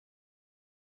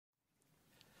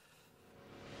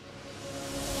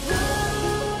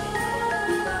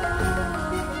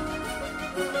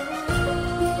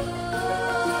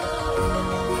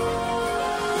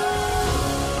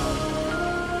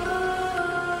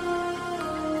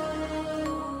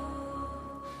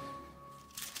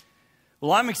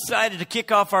Well, I'm excited to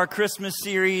kick off our Christmas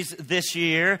series this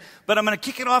year, but I'm going to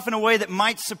kick it off in a way that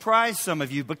might surprise some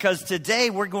of you, because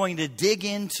today we're going to dig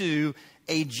into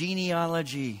a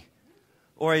genealogy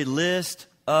or a list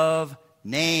of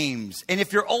names. And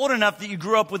if you're old enough that you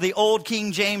grew up with the old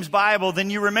King James Bible,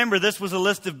 then you remember this was a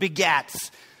list of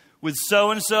begats. With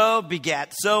so-and-so,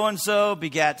 begat so-and-so,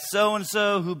 begat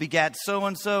so-and-so, who begat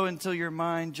so-and-so, until your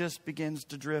mind just begins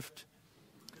to drift.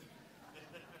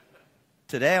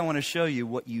 Today I want to show you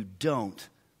what you don't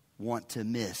want to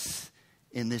miss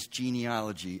in this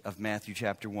genealogy of Matthew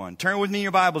chapter 1. Turn with me in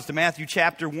your Bibles to Matthew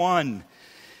chapter 1.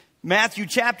 Matthew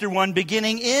chapter 1,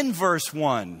 beginning in verse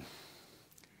 1.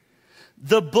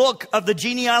 The book of the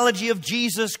genealogy of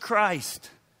Jesus Christ,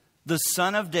 the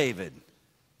son of David,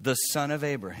 the son of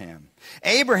Abraham.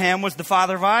 Abraham was the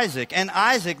father of Isaac, and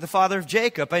Isaac the father of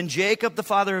Jacob, and Jacob the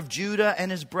father of Judah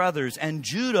and his brothers, and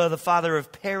Judah the father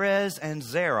of Perez and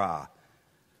Zerah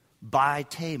by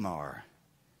Tamar.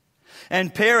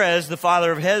 And Perez the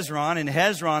father of Hezron, and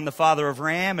Hezron the father of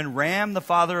Ram, and Ram the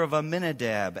father of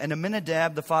Amminadab, and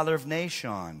Amminadab the father of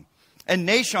Nahshon, and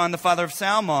Nahshon the father of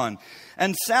Salmon,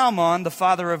 and Salmon the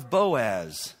father of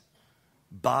Boaz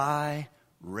by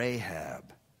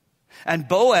Rahab, and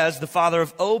Boaz the father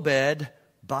of Obed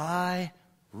by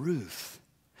Ruth,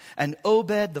 and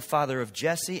Obed the father of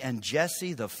Jesse, and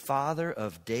Jesse the father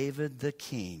of David the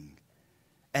king,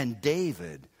 and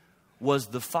David was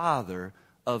the father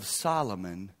of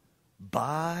Solomon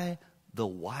by the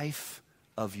wife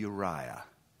of Uriah.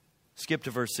 Skip to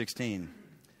verse 16.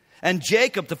 And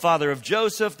Jacob the father of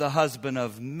Joseph, the husband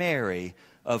of Mary,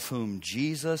 of whom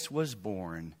Jesus was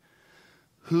born,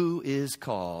 who is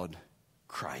called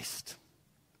Christ.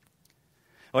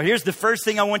 Well, here's the first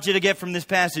thing I want you to get from this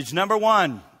passage. Number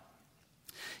one,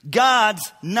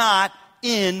 God's not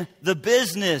in the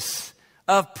business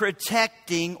of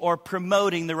protecting or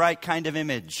promoting the right kind of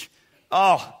image.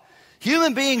 Oh,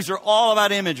 human beings are all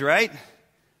about image, right?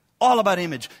 All about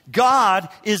image. God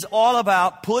is all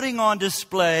about putting on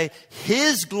display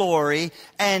His glory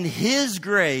and His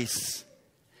grace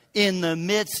in the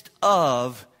midst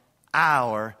of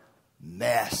our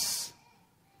mess.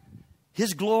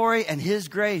 His glory and His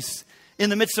grace in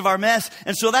the midst of our mess.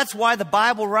 And so that's why the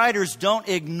Bible writers don't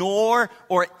ignore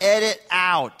or edit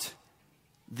out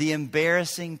the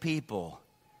embarrassing people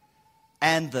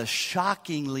and the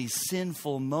shockingly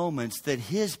sinful moments that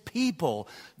His people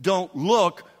don't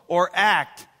look or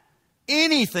act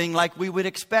anything like we would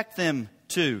expect them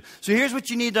to. So here's what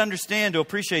you need to understand to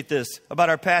appreciate this about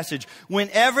our passage.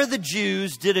 Whenever the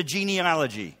Jews did a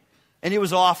genealogy, and it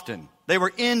was often, they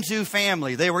were into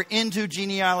family, they were into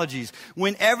genealogies.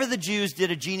 Whenever the Jews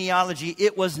did a genealogy,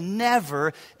 it was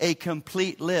never a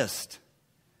complete list.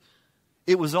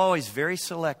 It was always very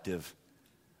selective,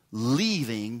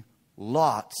 leaving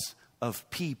lots of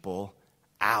people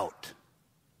out.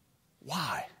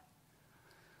 Why?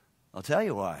 I'll tell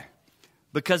you why.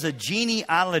 Because a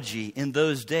genealogy in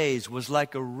those days was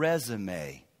like a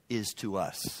resume is to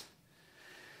us.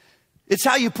 It's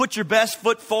how you put your best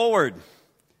foot forward.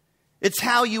 It's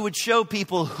how you would show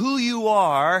people who you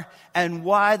are and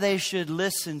why they should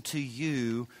listen to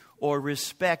you or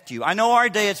respect you. I know our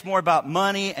day it's more about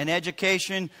money and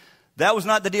education. That was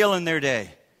not the deal in their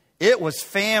day. It was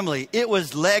family. It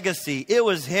was legacy. It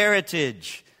was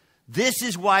heritage. This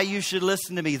is why you should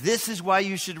listen to me. This is why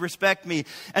you should respect me.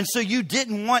 And so you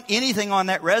didn't want anything on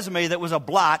that resume that was a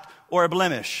blot or a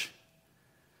blemish.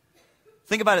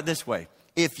 Think about it this way.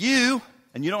 If you,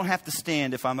 and you don't have to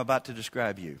stand if I'm about to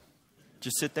describe you.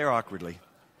 Just sit there awkwardly.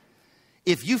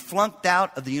 If you flunked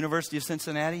out of the University of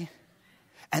Cincinnati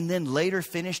and then later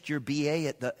finished your BA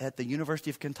at the University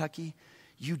of Kentucky,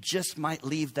 you just might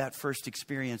leave that first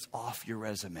experience off your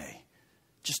resume.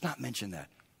 Just not mention that.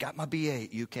 Got my BA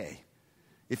at UK.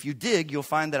 If you dig, you'll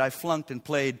find that I flunked and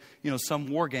played, some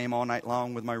war game all night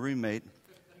long with my roommate.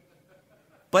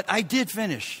 But I did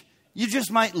finish. You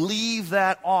just might leave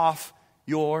that off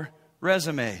your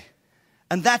resume.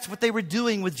 And that's what they were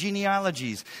doing with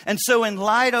genealogies. And so in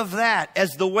light of that,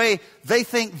 as the way they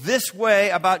think this way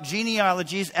about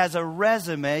genealogies as a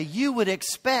resume, you would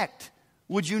expect,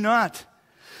 would you not,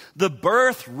 the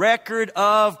birth record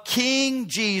of King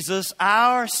Jesus,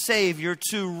 our Savior,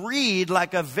 to read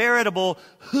like a veritable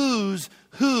who's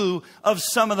who of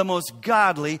some of the most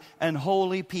godly and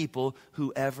holy people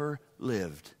who ever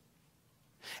lived.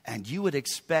 And you would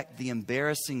expect the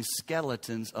embarrassing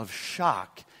skeletons of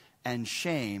shock and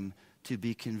shame to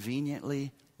be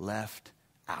conveniently left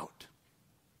out.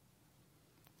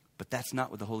 But that's not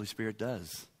what the Holy Spirit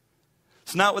does.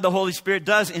 It's not what the Holy Spirit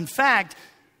does. In fact,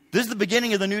 This is the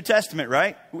beginning of the New Testament,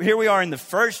 right? Here we are in the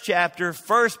first chapter,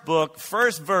 first book,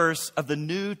 first verse of the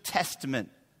New Testament.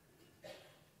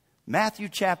 Matthew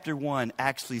chapter 1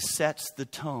 actually sets the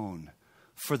tone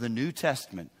for the New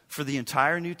Testament, for the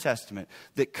entire New Testament,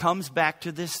 that comes back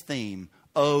to this theme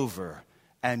over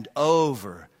and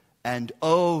over and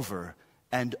over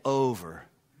and over.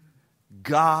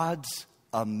 God's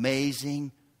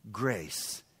amazing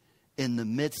grace in the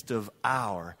midst of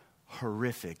our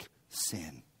horrific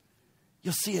sin.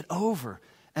 You'll see it over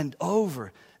and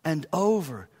over and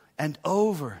over and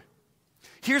over.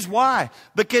 Here's why.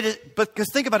 Because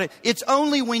think about it. It's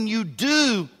only when you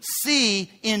do see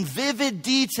in vivid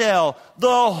detail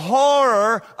the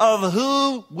horror of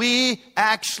who we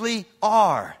actually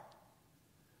are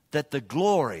that the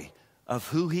glory of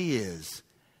who He is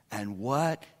and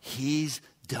what He's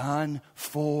done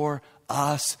for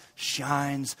us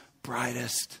shines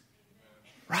brightest.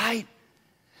 Right?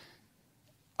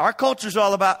 Our culture's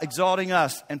all about exalting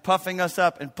us and puffing us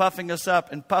up and puffing us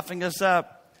up and puffing us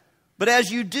up. But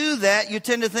as you do that, you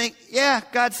tend to think, yeah,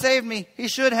 God saved me. He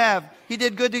should have. He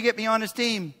did good to get me on His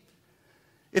team.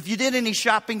 If you did any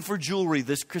shopping for jewelry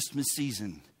this Christmas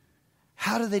season,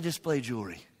 how do they display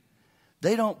jewelry?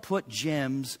 They don't put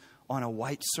gems on a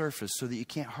white surface so that you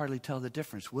can't hardly tell the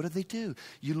difference. What do?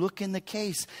 You look in the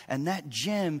case, and that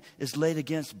gem is laid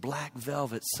against black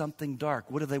velvet, something dark.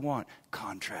 What do they want?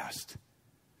 Contrast.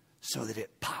 So that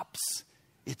it pops.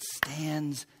 It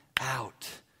stands out.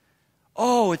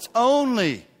 Oh, it's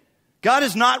only. God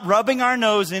is not rubbing our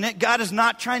nose in it. God is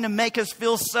not trying to make us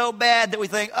feel so bad that we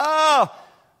think, oh,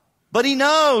 but He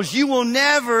knows you will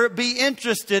never be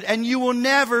interested and you will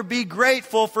never be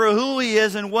grateful for who He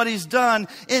is and what He's done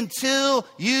until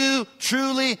you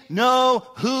truly know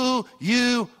who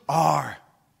you are.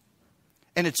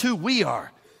 And it's who we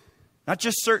are, not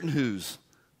just certain who's.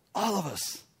 All of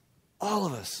us. All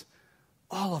of us.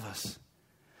 All of us.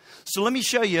 So let me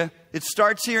show you. It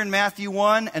starts here in Matthew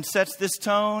 1 and sets this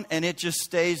tone, and it just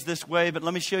stays this way. But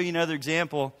let me show you another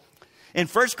example. In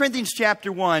 1 Corinthians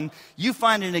chapter 1, you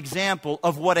find an example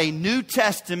of what a New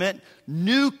Testament,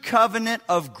 new covenant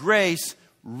of grace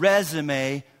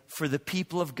resume for the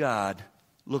people of God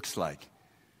looks like.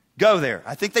 Go there.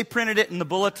 I think they printed it in the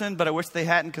bulletin, but I wish they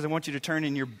hadn't because I want you to turn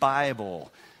in your Bible.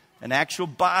 An actual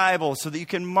Bible so that you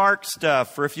can mark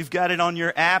stuff. Or if you've got it on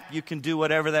your app, you can do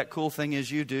whatever that cool thing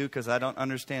is you do, because I don't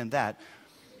understand that.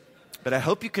 But I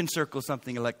hope you can circle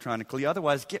something electronically.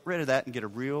 Otherwise, get rid of that and get a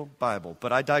real Bible.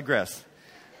 But I digress.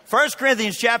 1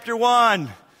 Corinthians chapter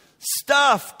 1.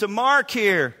 Stuff to mark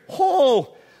here.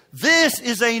 Oh, this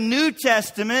is a New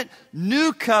Testament,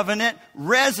 New Covenant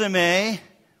resume.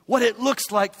 What it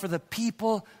looks like for the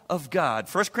people of God.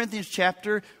 1 Corinthians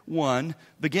chapter 1,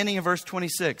 beginning of verse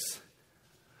 26.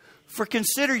 For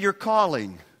consider your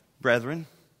calling, brethren.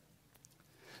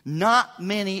 Not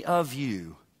many of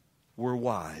you were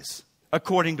wise,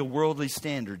 according to worldly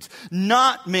standards.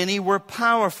 Not many were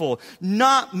powerful.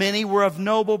 Not many were of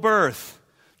noble birth.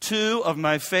 Two of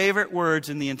my favorite words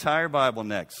in the entire Bible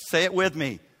next. Say it with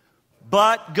me.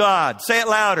 But God. Say it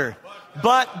louder.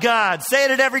 But God. Say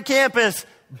it at every campus.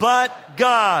 But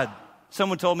God.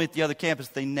 Someone told me at the other campus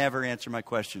they never answer my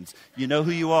questions. You know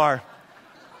who you are.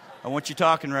 I want you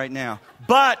talking right now.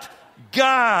 But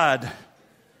God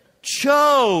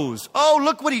chose. Oh,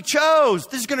 look what He chose.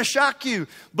 This is going to shock you.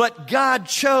 But God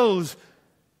chose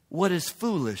what is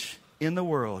foolish in the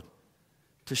world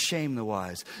to shame the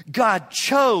wise. God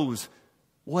chose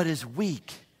what is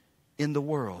weak in the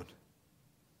world.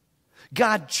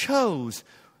 God chose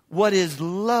what is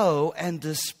low and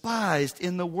despised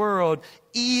in the world,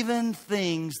 even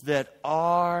things that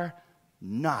are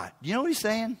not. You know what He's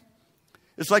saying?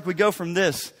 It's like we go from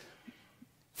this: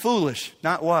 foolish,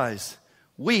 not wise;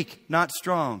 weak, not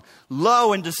strong;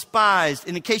 low and despised.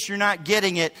 And in case you're not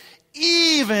getting it,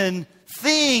 even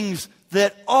things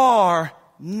that are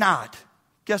not.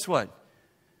 Guess what?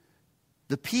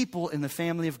 The people in the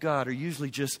family of God are usually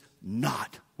just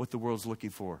not what the world's looking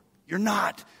for. You're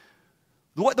not.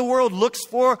 What the world looks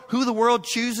for, who the world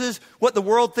chooses, what the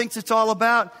world thinks it's all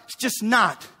about, it's just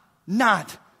not.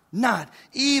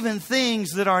 Even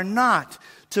things that are not,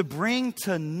 to bring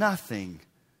to nothing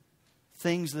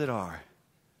things that are.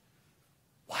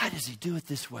 Why does He do it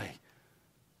this way?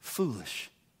 Foolish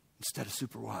instead of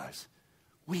super wise.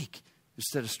 Weak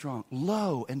instead of strong.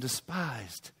 Low and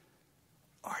despised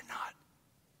are not.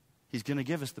 He's going to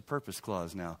give us the purpose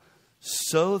clause now.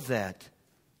 So that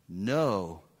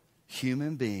no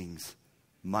human beings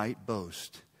might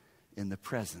boast in the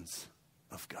presence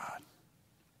of God.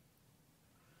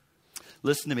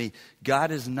 Listen to me.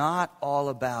 God is not all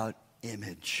about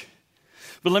image.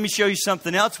 But let me show you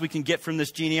something else we can get from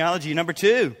this genealogy. Number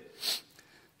 2,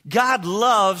 God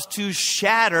loves to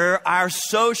shatter our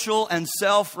social and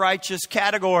self-righteous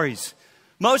categories.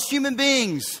 Most human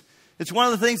beings, it's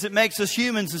one of the things that makes us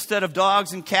humans instead of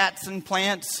dogs and cats and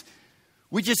plants.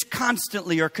 We just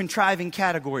constantly are contriving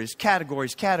categories.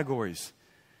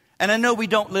 And I know we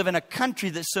don't live in a country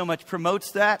that so much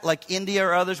promotes that, like India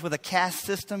or others with a caste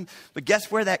system. But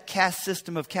guess where that caste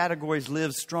system of categories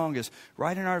lives strongest?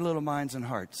 Right in our little minds and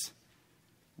hearts.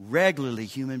 Regularly,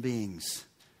 human beings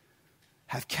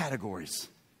have categories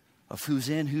of who's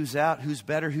in, who's out, who's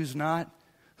better, who's not,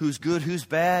 who's good, who's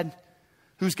bad,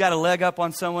 who's got a leg up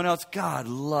on someone else. God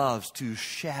loves to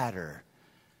shatter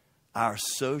our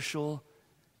social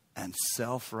and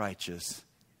self-righteous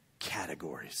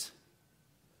categories.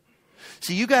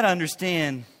 See, you got to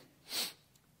understand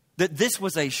that this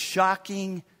was a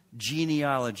shocking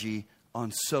genealogy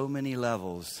on so many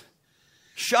levels.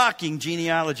 Shocking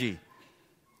genealogy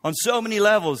on so many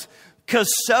levels. Because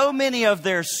so many of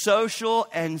their social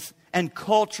and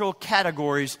cultural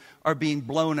categories are being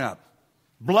blown up.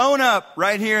 Blown up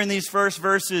right here in these first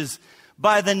verses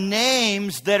by the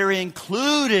names that are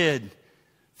included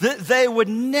that they would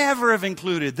never have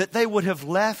included, that they would have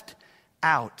left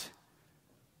out.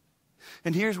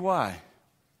 And here's why.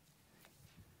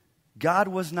 God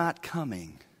was not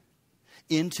coming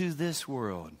into this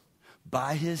world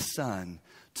by His Son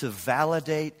to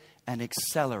validate and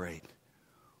accelerate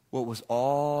what was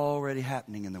already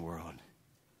happening in the world.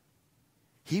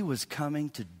 He was coming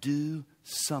to do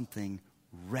something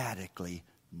radically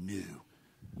new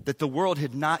that the world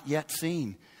had not yet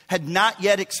seen, had not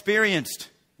yet experienced.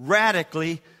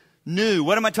 Radically new.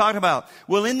 What am I talking about?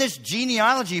 Well, in this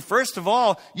genealogy, first of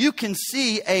all, you can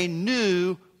see a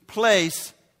new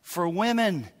place for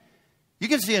women. You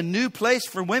can see a new place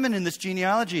for women in this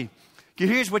genealogy.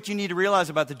 Here's what you need to realize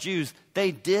about the Jews.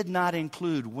 They did not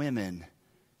include women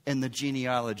in the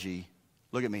genealogy.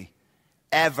 Look at me.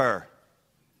 Ever.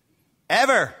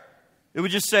 Ever. It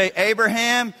would just say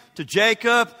Abraham to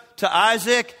Jacob to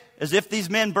Isaac, as if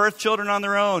these men birthed children on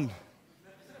their own.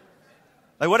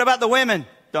 Like, what about the women?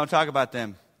 Don't talk about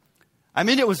them. I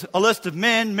mean, it was a list of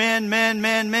men,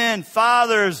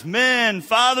 fathers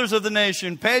of the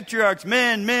nation, patriarchs,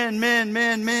 men.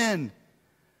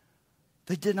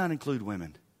 They did not include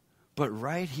women. But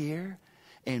right here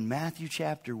in Matthew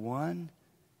chapter 1,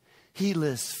 He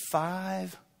lists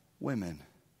 5 women.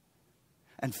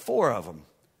 And 4 of them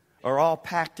are all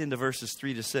packed into verses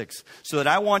 3 to 6. So that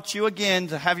I want you again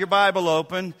to have your Bible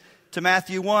open to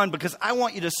Matthew 1, because I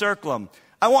want you to circle them.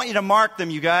 I want you to mark them,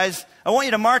 you guys. I want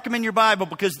you to mark them in your Bible,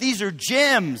 because these are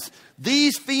gems.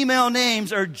 These female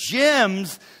names are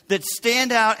gems that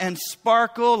stand out and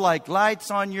sparkle like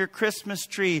lights on your Christmas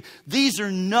tree. These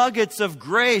are nuggets of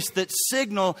grace that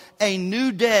signal a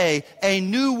new day, a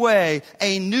new way,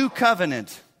 a new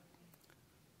covenant.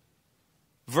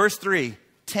 Verse 3,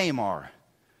 Tamar.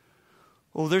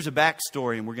 Oh, there's a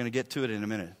backstory, and we're going to get to it in a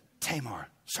minute. Tamar,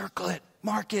 circle it,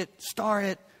 mark it, star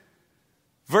it.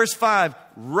 Verse 5,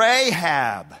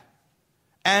 Rahab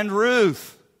and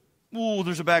Ruth. Ooh,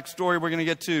 there's a backstory we're going to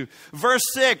get to. Verse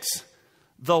 6,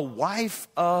 the wife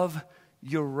of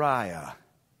Uriah.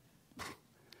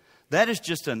 That is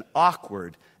just an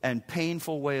awkward and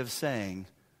painful way of saying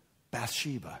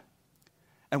Bathsheba.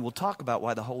 And we'll talk about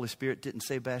why the Holy Spirit didn't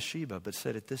say Bathsheba, but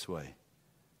said it this way.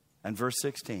 And verse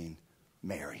 16,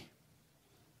 Mary,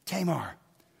 Tamar,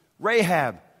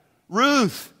 Rahab,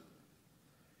 Ruth,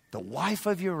 the wife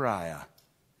of Uriah,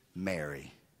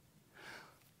 Mary.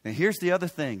 Now here's the other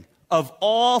thing. Of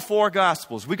all 4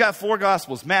 Gospels, we got 4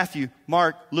 Gospels, Matthew,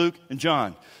 Mark, Luke, and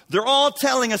John. They're all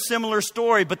telling a similar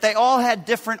story, but they all had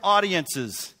different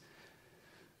audiences.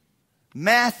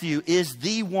 Matthew is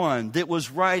the one that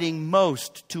was writing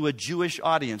most to a Jewish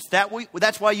audience.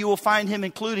 That's why you will find him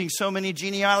including so many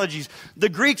genealogies. The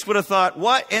Greeks would have thought,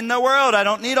 what in the world? I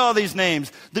don't need all these names.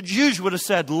 The Jews would have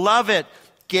said, love it.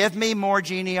 Give me more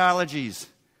genealogies.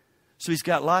 So he's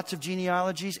got lots of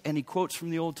genealogies, and he quotes from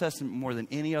the Old Testament more than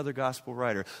any other gospel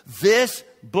writer. This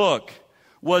book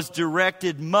was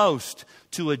directed most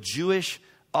to a Jewish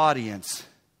audience,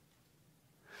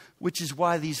 which is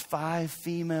why these 5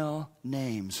 female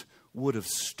names would have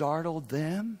startled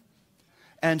them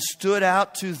and stood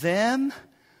out to them.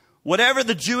 Whatever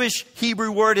the Jewish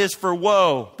Hebrew word is for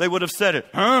woe, they would have said it.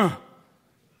 Huh?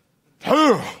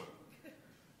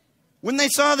 When they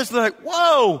saw this, they're like,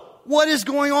 whoa, what is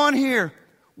going on here?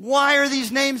 Why are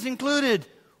these names included?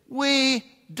 We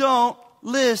don't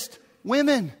list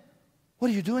women. What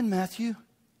are you doing, Matthew?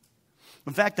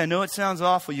 In fact, I know it sounds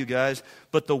awful, you guys,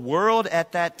 but the world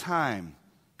at that time,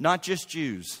 not just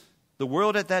Jews, The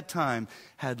world at that time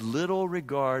had little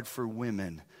regard for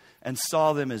women and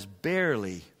saw them as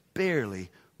barely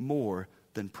more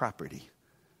than property.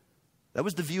 That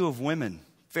was the view of women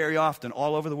very often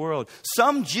all over the world.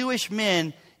 Some Jewish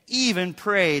men even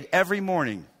prayed every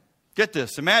morning. Get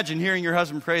this. Imagine hearing your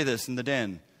husband pray this in the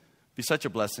den. It'd be such a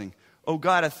blessing. Oh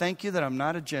God, I thank you that I'm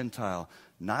not a Gentile,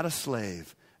 not a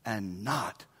slave, and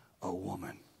not a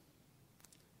woman.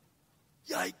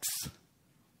 Yikes.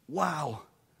 Wow.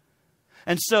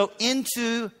 And so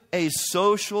into a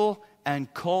social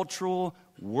and cultural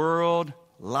world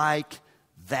like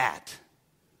that,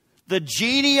 the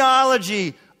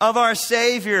genealogy of our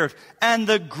Savior and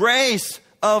the grace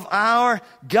of our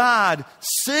God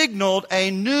signaled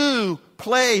a new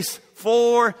place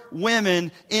for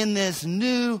women in this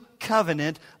new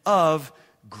covenant of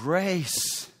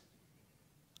grace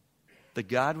that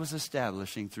God was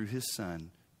establishing through His Son,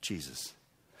 Jesus.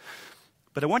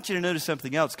 But I want you to notice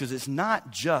something else, because it's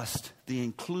not just the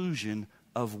inclusion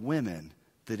of women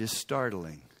that is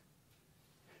startling.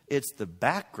 It's the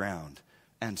background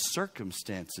and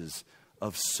circumstances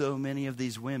of so many of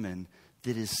these women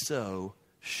that is so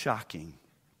shocking.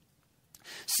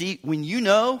 See, when you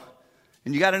know,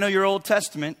 and you got to know your Old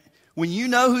Testament, when you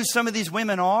know who some of these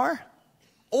women are,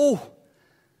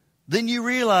 then you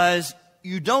realize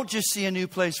you don't just see a new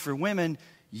place for women,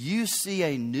 you see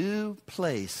a new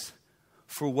place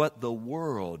for what the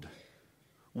world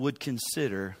would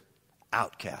consider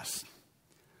outcasts.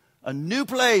 A new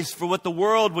place for what the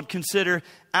world would consider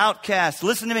outcasts.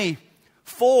 Listen to me.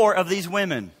 Four of these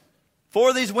women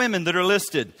that are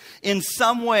listed, in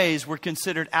some ways were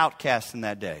considered outcasts in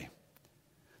that day.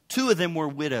 Two of them were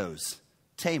widows,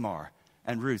 Tamar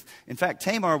and Ruth. In fact,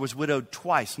 Tamar was widowed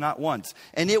twice, not once.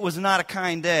 And it was not a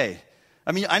kind day.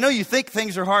 I mean, I know you think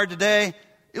things are hard today.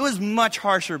 It was much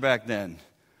harsher back then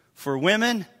for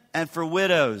women and for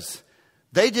widows.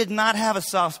 They did not have a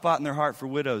soft spot in their heart for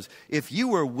widows. If you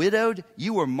were widowed,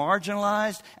 you were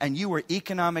marginalized and you were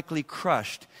economically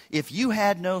crushed. If you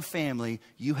had no family,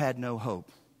 you had no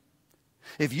hope.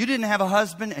 If you didn't have a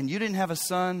husband and you didn't have a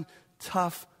son,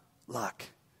 tough luck.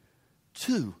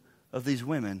 Two of these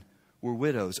women were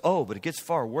widows. Oh, but it gets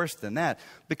far worse than that,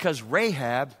 because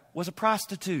Rahab was a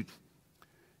prostitute.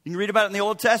 You can read about it in the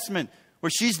Old Testament, where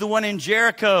she's the one in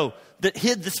Jericho that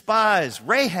hid the spies.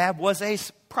 Rahab was a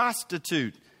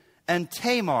prostitute. And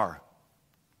Tamar,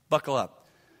 buckle up,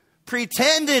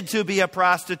 pretended to be a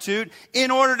prostitute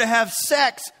in order to have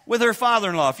sex with her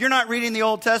father-in-law. If you're not reading the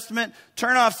Old Testament,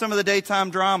 turn off some of the daytime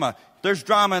drama. There's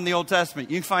drama in the Old Testament.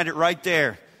 You can find it right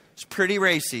there. It's pretty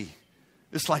racy.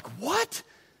 It's like, what?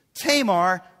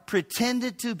 Tamar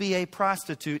pretended to be a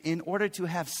prostitute in order to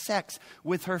have sex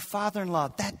with her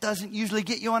father-in-law. That doesn't usually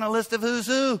get you on a list of who's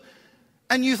who.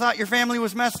 And you thought your family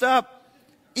was messed up.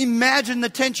 Imagine the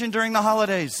tension during the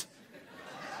holidays.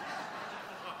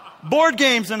 Board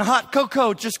games and hot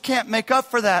cocoa just can't make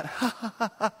up for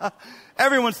that.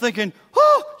 Everyone's thinking,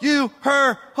 oh, you,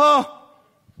 her, oh.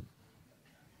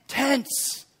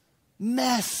 Tense.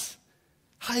 Mess.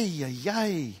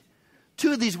 Hi.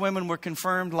 Two of these women were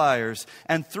confirmed liars,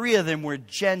 and three of them were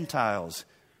Gentiles,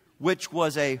 which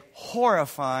was a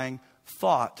horrifying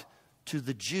thought to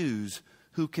the Jews,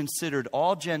 who considered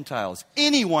all Gentiles,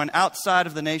 anyone outside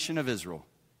of the nation of Israel,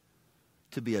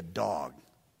 to be a dog.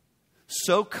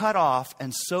 So cut off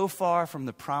and so far from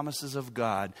the promises of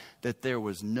God that there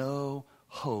was no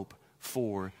hope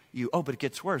for you. Oh, but it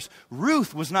gets worse.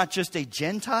 Ruth was not just a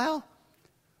Gentile,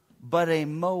 but a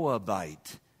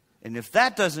Moabite. And if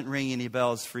that doesn't ring any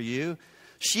bells for you,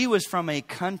 she was from a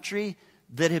country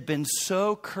that had been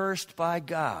so cursed by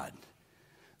God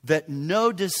that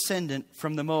no descendant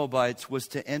from the Moabites was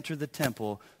to enter the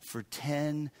temple for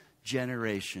 10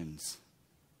 generations.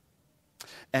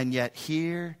 And yet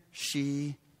here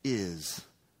she is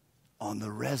on the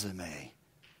resume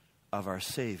of our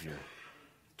Savior,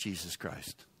 Jesus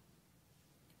Christ.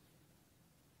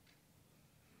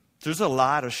 There's a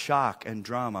lot of shock and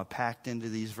drama packed into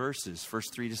these verses, verse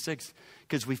 3 to 6,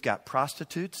 because we've got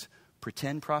prostitutes,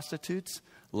 pretend prostitutes,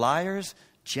 liars,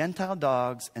 Gentile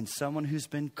dogs, and someone who's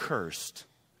been cursed,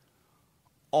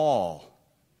 all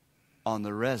on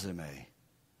the resume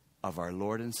of our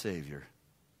Lord and Savior,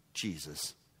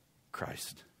 Jesus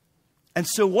Christ. And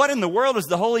so what in the world is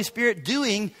the Holy Spirit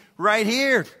doing right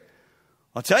here?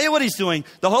 I'll tell you what He's doing.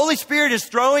 The Holy Spirit is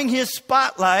throwing His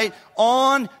spotlight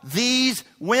on these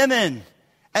women.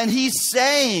 And He's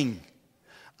saying,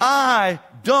 I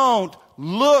don't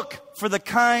look for the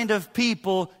kind of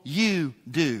people you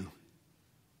do.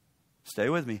 Stay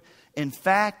with me. In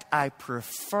fact, I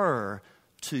prefer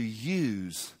to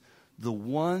use the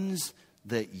ones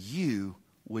that you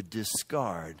would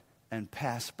discard and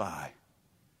pass by.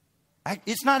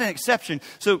 It's not an exception.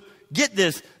 So get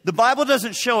this. The Bible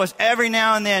doesn't show us every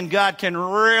now and then God can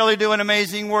really do an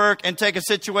amazing work and take a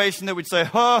situation that we'd say,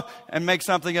 huh, and make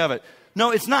something of it.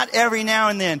 No, it's not every now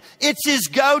and then. It's his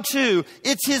go-to.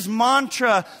 It's his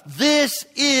mantra. This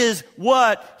is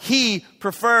what he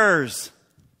prefers.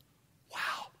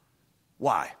 Wow.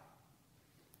 Why?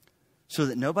 So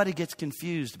that nobody gets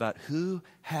confused about who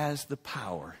has the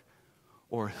power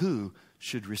or who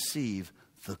should receive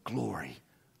the glory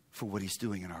for what he's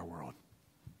doing in our world.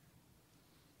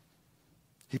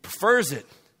 He prefers it.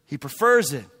 He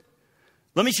prefers it.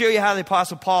 Let me show you how the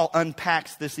Apostle Paul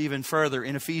unpacks this even further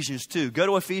in Ephesians 2. Go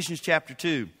to Ephesians chapter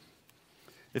 2.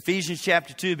 Ephesians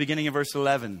chapter 2, beginning in verse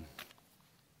 11.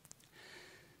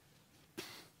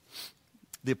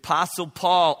 The Apostle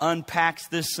Paul unpacks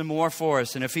this some more for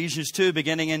us in Ephesians 2,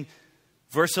 beginning in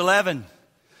verse 11.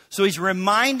 So he's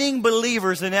reminding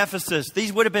believers in Ephesus.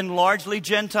 These would have been largely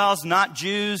Gentiles, not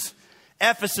Jews.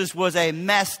 Ephesus was a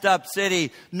messed up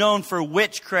city, known for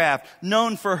witchcraft,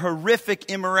 known for horrific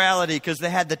immorality, because they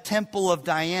had the temple of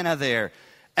Diana there.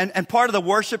 And part of the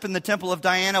worship in the temple of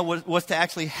Diana was to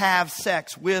actually have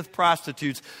sex with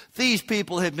prostitutes. These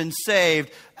people had been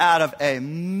saved out of a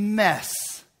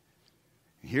mess.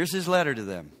 Here's his letter to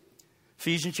them.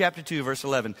 Ephesians chapter 2, verse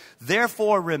 11.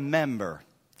 Therefore remember.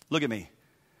 Look at me.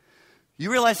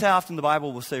 You realize how often the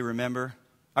Bible will say remember?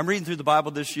 I'm reading through the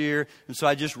Bible this year, and so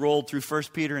I just rolled through 1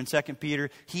 Peter and 2 Peter.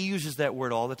 He uses that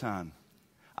word all the time.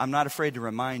 I'm not afraid to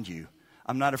remind you.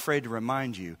 I'm not afraid to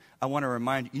remind you. I want to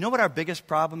remind you. You know what our biggest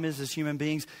problem is as human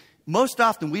beings? Most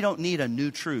often we don't need a new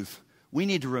truth. We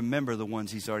need to remember the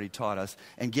ones he's already taught us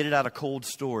and get it out of cold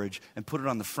storage and put it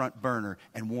on the front burner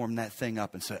and warm that thing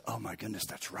up and say, oh my goodness,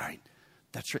 that's right.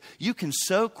 That's right. You can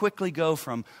so quickly go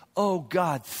from, oh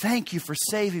God, thank you for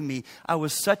saving me. I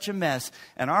was such a mess.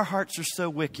 And our hearts are so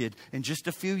wicked. In just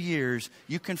a few years,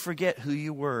 you can forget who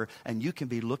you were. And you can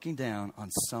be looking down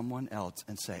on someone else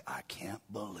and say, I can't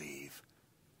believe.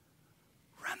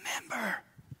 Remember.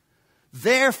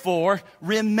 Therefore,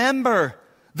 remember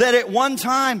that at one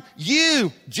time,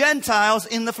 you, Gentiles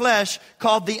in the flesh,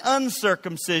 called the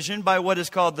uncircumcision by what is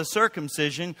called the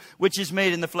circumcision, which is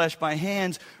made in the flesh by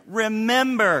hands.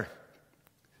 Remember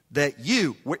that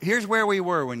you, here's where we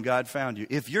were when God found you.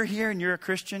 If you're here and you're a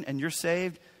Christian and you're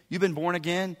saved, you've been born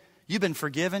again, you've been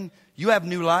forgiven, you have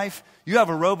new life, you have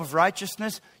a robe of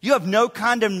righteousness, you have no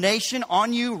condemnation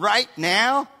on you right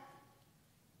now.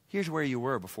 Here's where you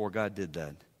were before God did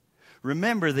that.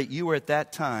 Remember that you were at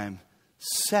that time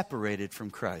separated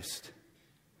from Christ,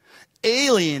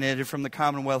 alienated from the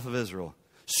commonwealth of Israel,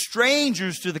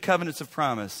 strangers to the covenants of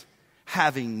promise,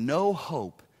 having no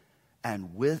hope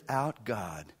and without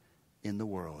God in the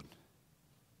world.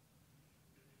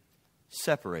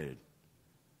 Separated.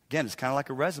 Again, it's kind of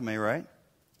like a resume, right?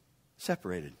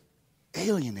 Separated,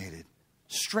 alienated,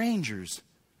 strangers,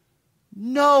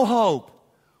 no hope.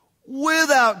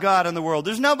 Without God in the world.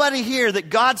 There's nobody here that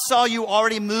God saw you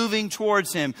already moving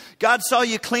towards him. God saw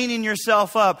you cleaning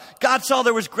yourself up. God saw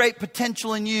there was great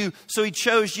potential in you, so he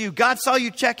chose you. God saw you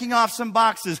checking off some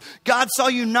boxes. God saw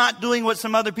you not doing what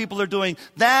some other people are doing.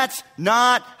 That's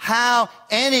not how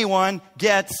anyone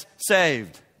gets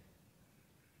saved.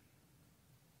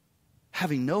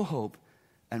 Having no hope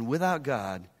and without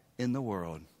God in the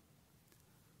world.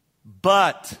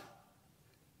 But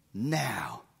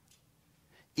now,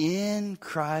 in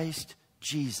Christ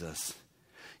Jesus,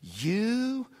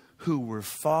 you who were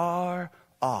far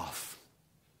off.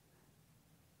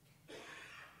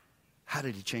 How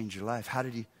did he change your life?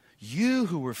 You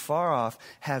who were far off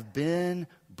have been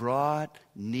brought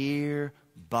near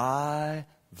by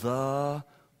the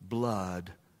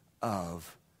blood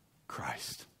of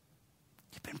Christ.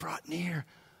 You've been brought near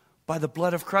by the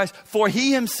blood of Christ. For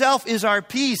he himself is our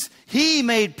peace. He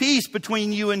made peace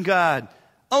between you and God.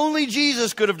 Only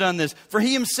Jesus could have done this. For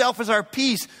he himself is our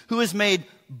peace, who has made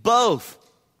both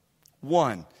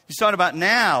one. He's talking about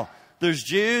now. There's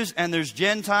Jews and there's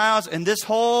Gentiles. And this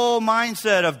whole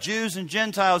mindset of Jews and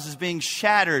Gentiles is being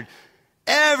shattered.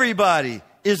 Everybody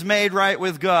is made right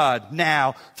with God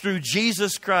now through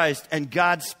Jesus Christ and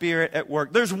God's Spirit at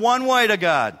work. There's one way to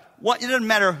God. It doesn't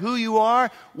matter who you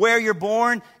are, where you're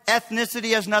born.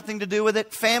 Ethnicity has nothing to do with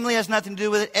it. Family has nothing to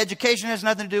do with it. Education has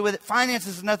nothing to do with it.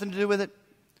 Finances has nothing to do with it.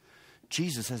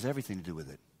 Jesus has everything to do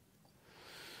with it.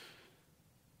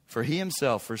 For he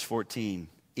himself, verse 14,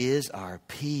 is our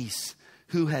peace,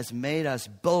 who has made us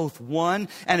both one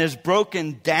and has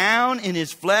broken down in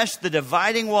his flesh the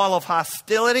dividing wall of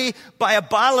hostility by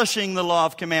abolishing the law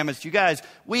of commandments. You guys,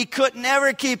 we could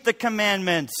never keep the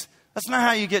commandments. That's not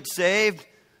how you get saved.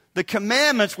 The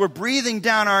commandments were breathing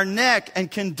down our neck and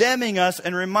condemning us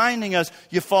and reminding us,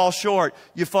 you fall short,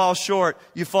 you fall short,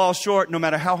 you fall short. No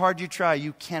matter how hard you try,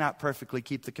 you cannot perfectly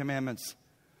keep the commandments.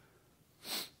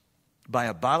 By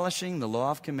abolishing the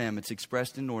law of commandments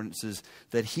expressed in ordinances,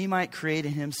 that he might create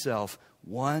in himself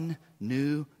one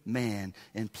new man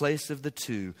in place of the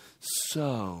two,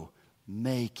 so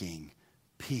making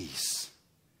peace.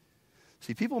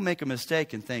 See, people make a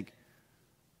mistake and think,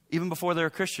 even before they're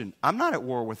a Christian, I'm not at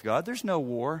war with God. There's no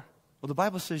war. Well, the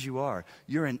Bible says you are.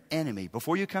 You're an enemy.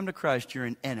 Before you come to Christ, you're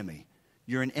an enemy.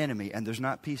 You're an enemy, and there's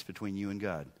not peace between you and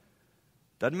God.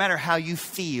 Doesn't matter how you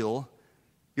feel.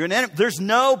 You're an enemy. There's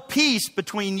no peace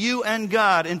between you and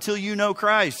God until you know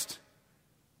Christ.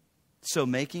 So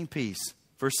making peace,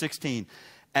 verse 16,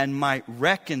 and might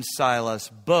reconcile us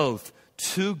both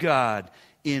to God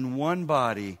in one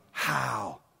body.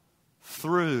 How?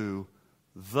 Through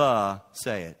the,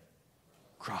 say it,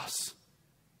 cross.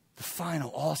 The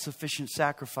final all-sufficient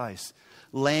sacrifice.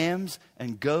 Lambs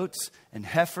and goats and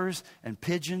heifers and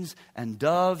pigeons and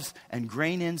doves and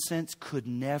grain incense could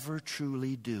never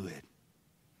truly do it.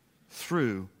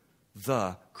 Through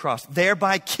the cross,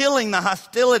 thereby killing the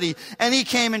hostility. And he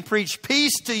came and preached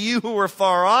peace to you who were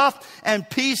far off and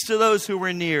peace to those who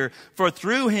were near. For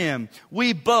through him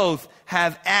we both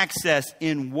have access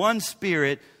in one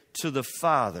spirit to the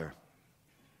Father.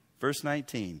 Verse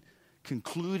 19,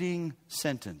 concluding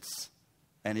sentence,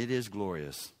 and it is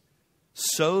glorious.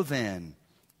 So then,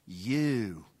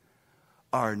 you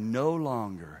are no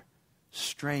longer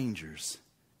strangers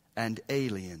and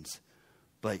aliens,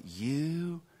 but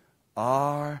you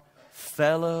are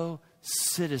fellow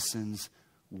citizens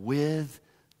with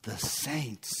the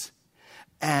saints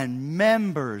and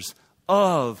members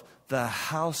of the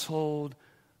household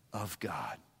of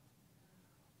God.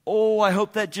 Oh, I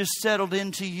hope that just settled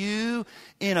into you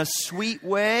in a sweet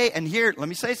way. And here, let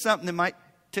me say something that might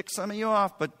tick some of you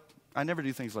off, but I never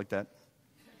do things like that.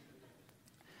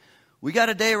 We got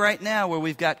a day right now where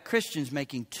we've got Christians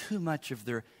making too much of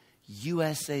their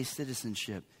USA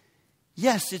citizenship.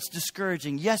 Yes, it's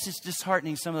discouraging. Yes, it's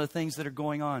disheartening, some of the things that are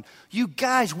going on. You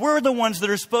guys, we're the ones that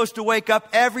are supposed to wake up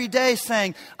every day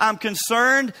saying, I'm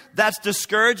concerned, that's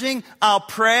discouraging, I'll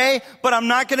pray, but I'm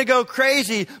not going to go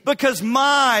crazy because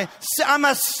I'm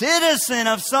a citizen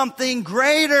of something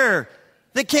greater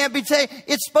that can't be taken.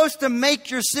 It's supposed to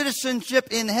make your citizenship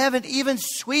in heaven even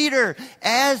sweeter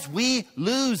as we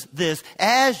lose this,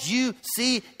 as you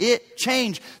see it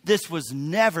change. This was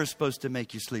never supposed to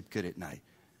make you sleep good at night.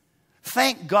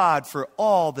 Thank God for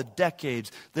all the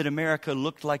decades that America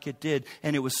looked like it did,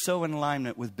 and it was so in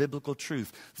alignment with biblical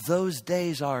truth. Those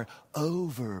days are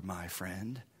over, my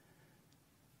friend.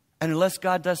 And unless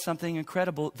God does something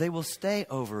incredible, they will stay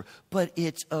over. But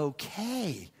it's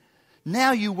okay.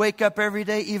 Now you wake up every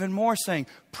day even more saying,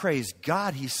 praise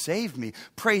God, he saved me.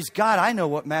 Praise God, I know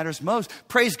what matters most.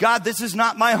 Praise God, this is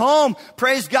not my home.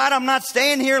 Praise God, I'm not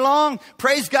staying here long.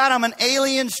 Praise God, I'm an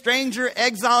alien, stranger,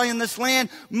 exile in this land.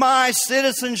 My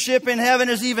citizenship in heaven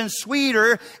is even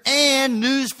sweeter. And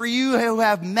news for you who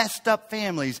have messed up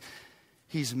families.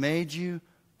 He's made you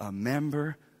a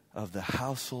member of the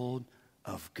household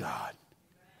of God.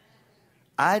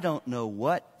 I don't know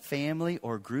what family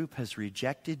or group has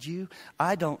rejected you.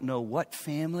 I don't know what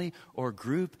family or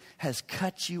group has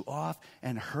cut you off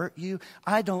and hurt you.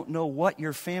 I don't know what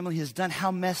your family has done, how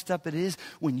messed up it is.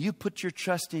 When you put your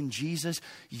trust in Jesus,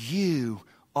 you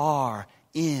are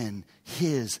in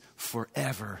his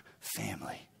forever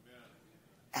family.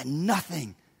 And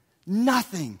nothing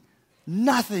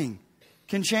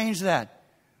can change that.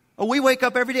 Oh, we wake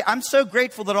up every day. I'm so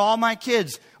grateful that all my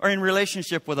kids are in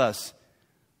relationship with us.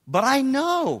 But I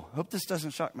know, I hope this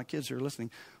doesn't shock my kids who are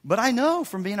listening, but I know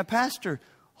from being a pastor,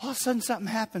 all of a sudden something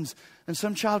happens and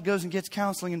some child goes and gets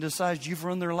counseling and decides you've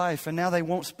ruined their life and now they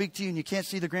won't speak to you and you can't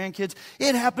see the grandkids.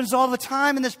 It happens all the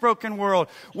time in this broken world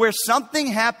where something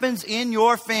happens in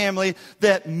your family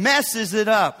that messes it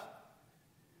up.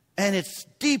 And it's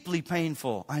deeply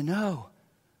painful, I know.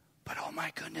 But oh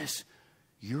my goodness,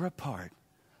 you're a part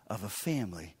of a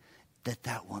family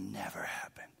that will never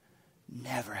happen.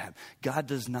 Never happen. God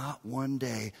does not one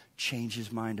day change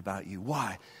his mind about you.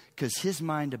 Why? Because his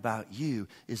mind about you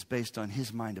is based on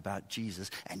his mind about Jesus.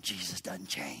 And Jesus doesn't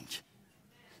change.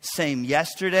 Same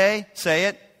yesterday. Say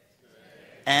it.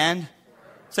 And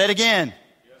say it again.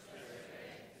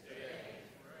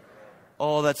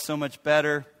 Oh, that's so much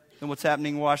better than what's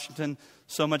happening in Washington.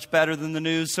 So much better than the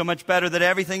news. So much better than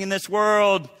everything in this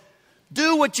world.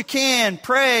 Do what you can.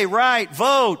 Pray, write,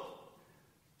 vote.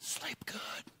 Sleep good.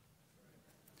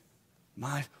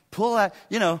 Pull out,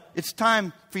 it's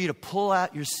time for you to pull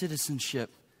out your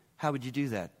citizenship. How would you do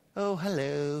that? Oh,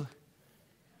 hello.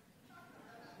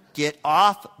 Get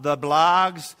off the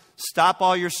blogs. Stop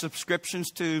all your subscriptions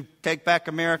to Take Back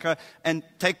America and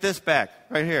take this back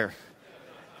right here.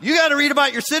 You got to read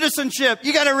about your citizenship.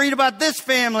 You got to read about this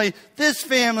family, this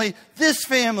family, this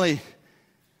family.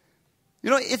 You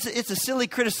know, it's a silly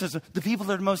criticism. The people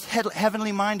that are most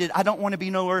heavenly minded, I don't want to be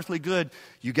no earthly good.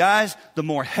 You guys, the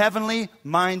more heavenly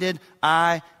minded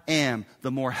I am,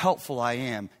 the more helpful I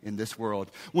am in this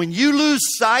world. When you lose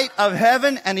sight of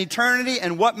heaven and eternity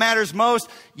and what matters most,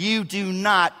 you do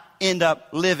not end up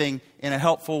living in a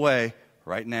helpful way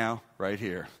right now, right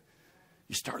here.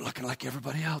 You start looking like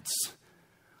everybody else.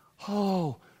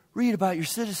 Oh, read about your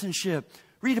citizenship.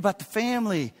 Read about the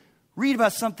family. Read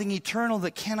about something eternal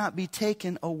that cannot be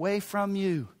taken away from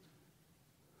you.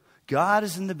 God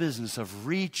is in the business of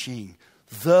reaching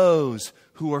those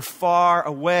who are far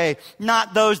away,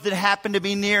 not those that happen to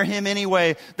be near him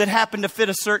anyway, that happen to fit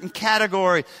a certain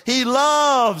category. He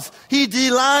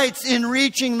delights in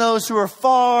reaching those who are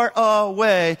far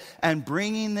away and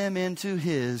bringing them into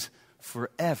his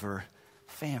forever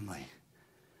family.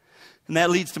 And that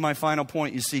leads to my final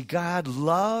point. You see, God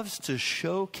loves to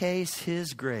showcase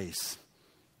his grace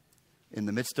in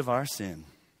the midst of our sin.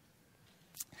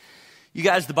 You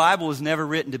guys, the Bible was never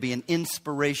written to be an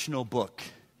inspirational book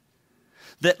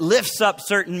that lifts up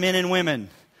certain men and women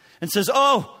and says,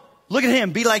 oh, look at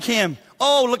him, be like him.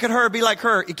 Oh, look at her, be like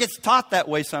her. It gets taught that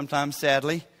way sometimes,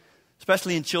 sadly,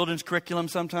 especially in children's curriculum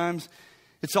sometimes.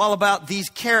 It's all about these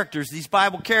characters, these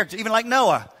Bible characters, even like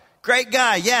Noah. Great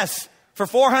guy, yes. For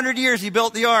 400 years, he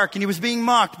built the ark, and he was being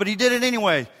mocked, but he did it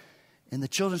anyway. In the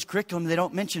children's curriculum, they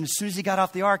don't mention as soon as he got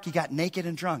off the ark, he got naked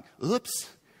and drunk. Oops.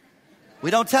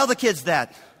 We don't tell the kids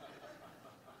that.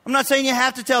 I'm not saying you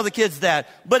have to tell the kids that,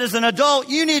 but as an adult,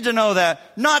 you need to know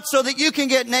that. Not so that you can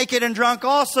get naked and drunk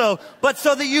also, but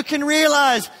so that you can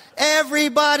realize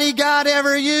everybody God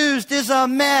ever used is a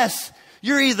mess.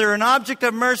 You're either an object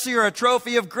of mercy or a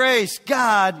trophy of grace.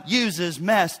 God uses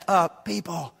messed up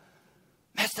people.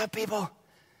 Messed up people.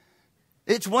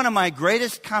 It's one of my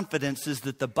greatest confidences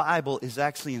that the Bible is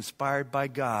actually inspired by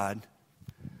God,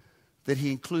 that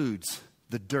he includes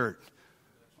the dirt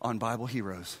on Bible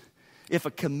heroes. If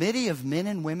a committee of men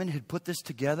and women had put this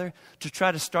together to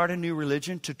try to start a new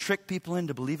religion, to trick people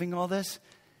into believing all this,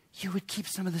 you would keep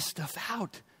some of this stuff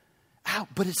out.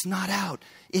 But it's not out.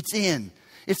 It's in.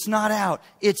 It's not out.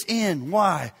 It's in.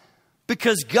 Why?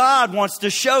 Because God wants to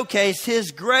showcase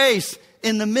his grace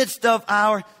in the midst of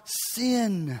our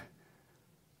sin.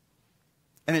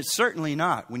 And it's certainly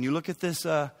not, when you look at this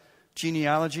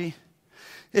genealogy,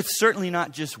 it's certainly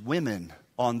not just women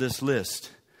on this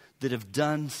list that have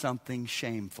done something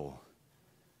shameful.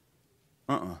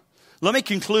 Let me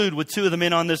conclude with two of the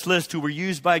men on this list who were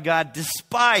used by God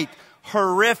despite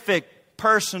horrific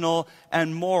personal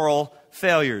and moral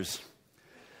failures.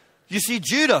 You see,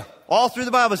 Judah, all through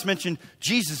the Bible, it's mentioned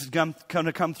Jesus is going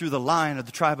to come through the line of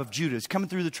the tribe of Judah. It's coming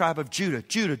through the tribe of Judah.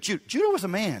 Judah was a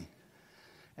man.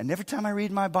 And every time I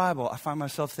read my Bible, I find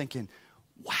myself thinking,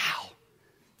 wow,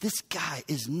 this guy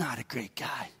is not a great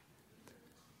guy.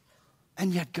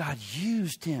 And yet God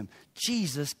used him.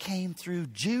 Jesus came through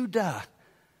Judah.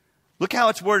 Look how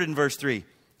it's worded in verse 3.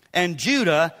 And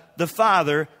Judah, the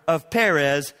father of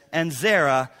Perez and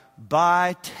Zerah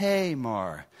by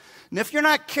Tamar. And if you're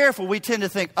not careful, we tend to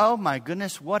think, oh my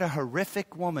goodness, what a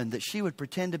horrific woman that she would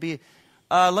pretend to be.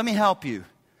 Let me help you.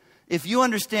 If you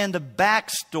understand the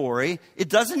backstory, it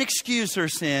doesn't excuse her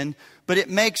sin, but it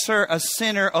makes her a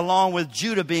sinner along with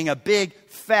Judah being a big,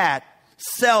 fat,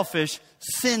 selfish,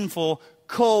 sinful,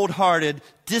 cold-hearted,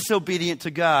 disobedient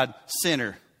to God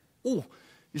sinner. Oh,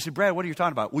 you say, Brad, what are you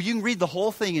talking about? Well, you can read the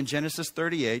whole thing in Genesis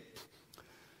 38.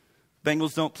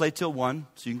 Bengals don't play till 1,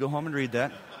 so you can go home and read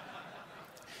that.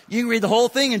 You can read the whole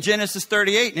thing in Genesis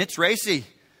 38, and it's racy.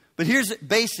 But here's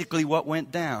basically what went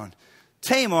down.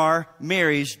 Tamar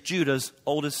marries Judah's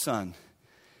oldest son.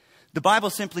 The Bible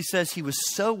simply says he was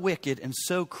so wicked and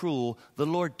so cruel, the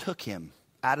Lord took him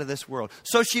out of this world.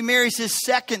 So she marries his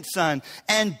second son,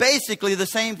 and basically the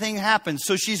same thing happens.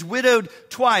 So she's widowed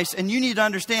twice, and you need to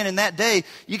understand in that day,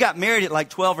 you got married at like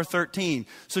 12 or 13.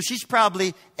 So she's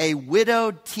probably a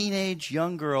widowed teenage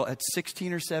young girl at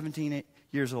 16 or 17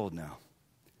 years old now.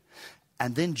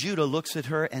 And then Judah looks at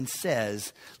her and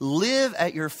says, live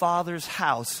at your father's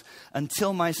house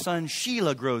until my son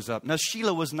Shelah grows up. Now,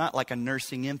 Shelah was not like a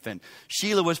nursing infant.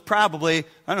 Shelah was probably,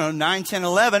 9, 10,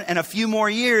 11, and a few more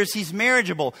years, he's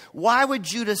marriageable. Why would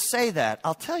Judah say that?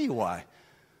 I'll tell you why.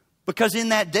 Because in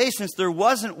that day, since there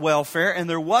wasn't welfare and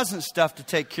there wasn't stuff to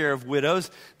take care of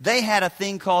widows, they had a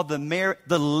thing called the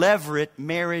Levirate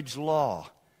marriage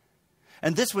law.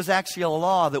 And this was actually a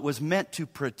law that was meant to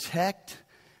protect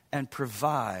and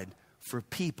provide for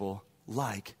people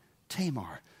like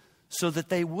Tamar, so that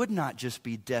they would not just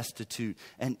be destitute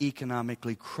and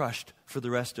economically crushed for the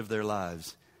rest of their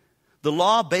lives. The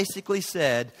law basically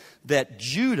said that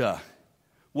Judah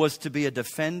was to be a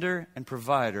defender and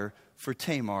provider for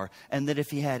Tamar, and that if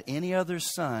he had any other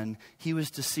son, he was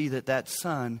to see that that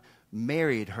son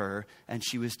married her and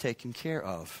she was taken care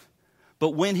of.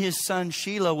 But when his son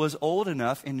Shelah was old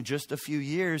enough, in just a few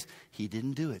years, he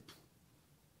didn't do it.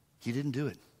 He didn't do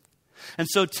it. And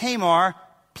so Tamar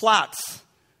plots.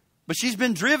 But she's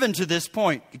been driven to this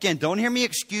point. Again, don't hear me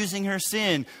excusing her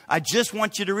sin. I just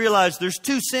want you to realize there's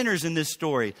two sinners in this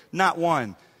story, not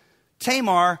one.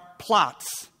 Tamar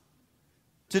plots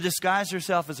to disguise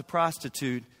herself as a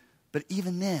prostitute. But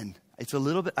even then, it's a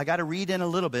little bit, I got to read in a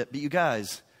little bit. But you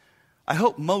guys, I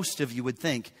hope most of you would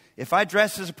think, if I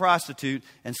dress as a prostitute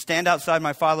and stand outside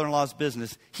my father-in-law's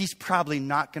business, he's probably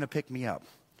not going to pick me up.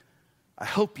 I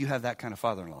hope you have that kind of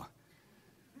father-in-law.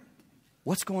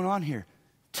 What's going on here?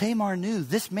 Tamar knew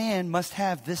this man must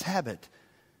have this habit.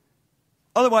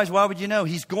 Otherwise, why would you know?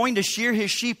 He's going to shear his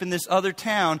sheep in this other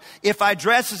town. If I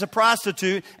dress as a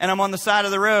prostitute and I'm on the side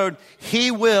of the road,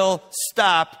 he will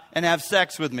stop and have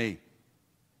sex with me.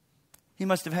 He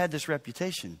must have had this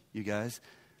reputation, you guys.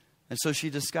 And so she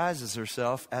disguises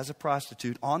herself as a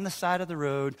prostitute on the side of the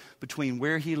road between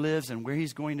where he lives and where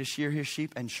he's going to shear his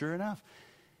sheep. And sure enough,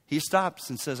 he stops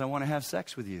and says, I want to have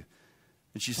sex with you.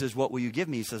 And she says, what will you give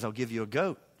me? He says, I'll give you a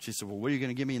goat. She said, well, what are you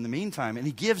going to give me in the meantime? And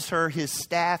he gives her his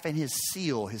staff and his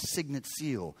seal, his signet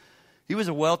seal. He was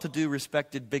a well-to-do,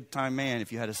 respected, big-time man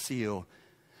if you had a seal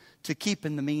to keep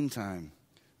in the meantime.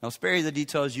 I'll spare you the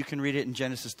details. You can read it in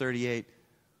Genesis 38.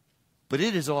 But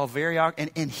it is all very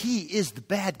awkward. And he is the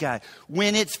bad guy.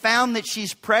 When it's found that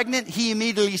she's pregnant, he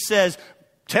immediately says,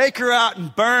 take her out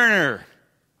and burn her.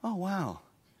 Oh, wow.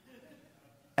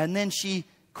 And then she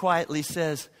quietly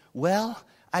says, well,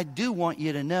 I do want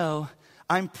you to know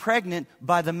I'm pregnant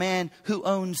by the man who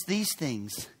owns these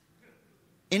things.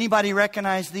 Anybody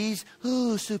recognize these?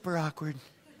 Ooh, super awkward.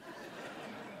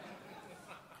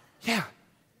 Yeah.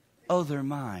 Oh, they're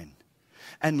mine.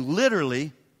 And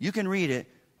literally, you can read it.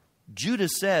 Judah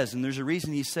says, and there's a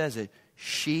reason he says it,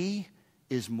 she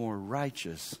is more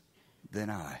righteous than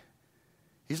I.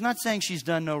 He's not saying she's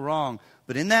done no wrong,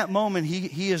 but in that moment,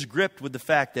 he is gripped with the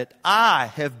fact that I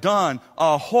have done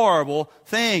a horrible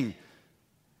thing.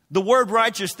 The word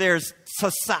righteous there is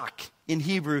sasak in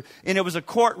Hebrew, and it was a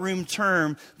courtroom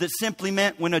term that simply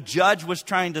meant when a judge was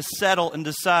trying to settle and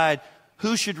decide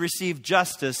who should receive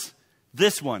justice,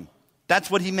 this one. That's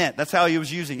what he meant. That's how he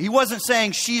was using it. He wasn't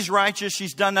saying she's righteous,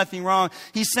 she's done nothing wrong.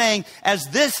 He's saying as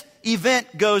this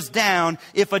event goes down,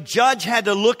 if a judge had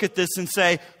to look at this and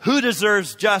say, who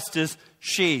deserves justice?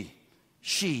 She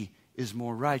is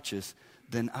more righteous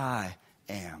than I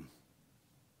am.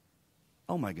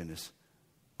 Oh my goodness.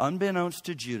 Unbeknownst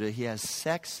to Judah, he has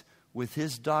sex with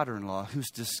his daughter-in-law who's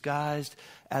disguised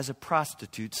as a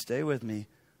prostitute. Stay with me.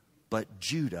 But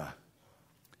Judah,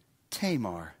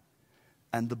 Tamar,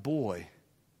 and the boy,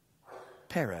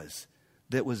 Perez,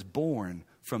 that was born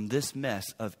from this mess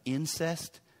of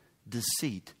incest,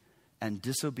 deceit, and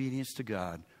disobedience to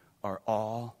God are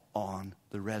all on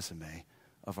the resume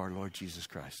of our Lord Jesus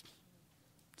Christ.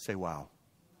 Say, wow.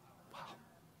 Wow.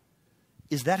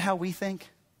 Is that how we think?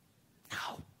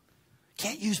 No.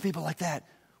 Can't use people like that.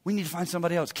 We need to find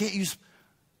somebody else. Can't use...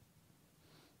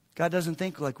 God doesn't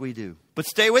think like we do. But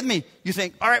stay with me. You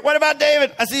think, all right, what about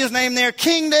David? I see his name there.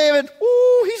 King David.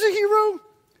 Ooh, he's a hero.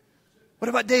 What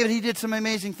about David? He did some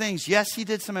amazing things. Yes, he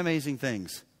did some amazing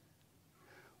things.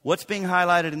 What's being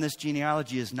highlighted in this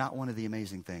genealogy is not one of the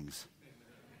amazing things.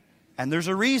 And there's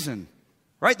a reason,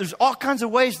 right? There's all kinds of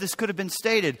ways this could have been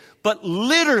stated. But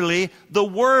literally, the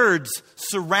words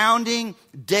surrounding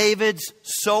David's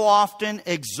so often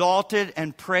exalted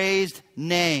and praised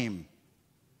name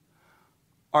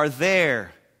are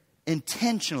there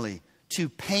intentionally to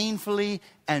painfully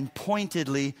and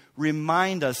pointedly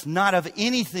remind us not of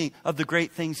anything of the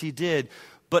great things he did,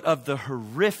 but of the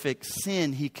horrific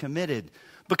sin he committed.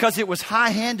 Because it was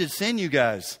high-handed sin, you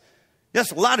guys.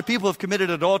 Yes, a lot of people have committed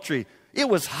adultery. It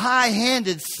was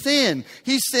high-handed sin.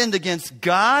 He sinned against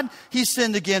God. He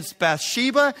sinned against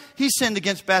Bathsheba. He sinned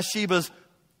against Bathsheba's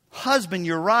husband,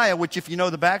 Uriah, which, if you know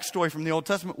the backstory from the Old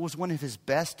Testament, was one of his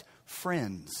best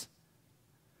friends.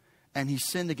 And he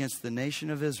sinned against the nation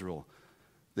of Israel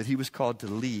that he was called to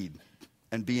lead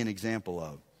and be an example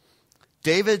of.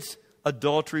 David's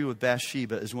adultery with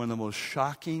Bathsheba is one of the most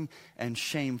shocking and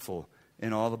shameful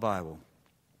in all the Bible.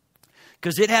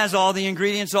 Because it has all the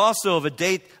ingredients also of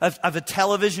a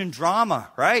television drama,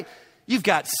 right? you've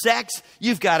got sex,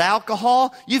 you've got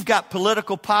alcohol, you've got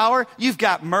political power, you've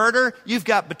got murder, you've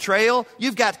got betrayal,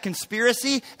 you've got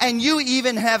conspiracy, and you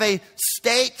even have a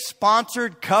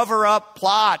state-sponsored cover-up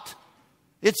plot.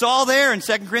 It's all there in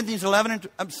 2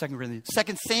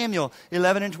 Samuel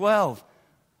 11 and 12.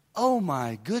 Oh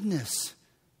my goodness.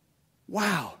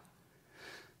 Wow.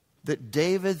 That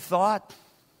David thought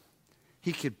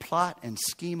he could plot and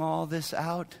scheme all this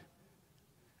out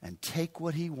and take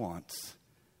what he wants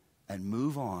and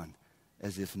move on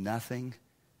as if nothing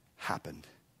happened.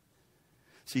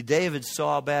 See, David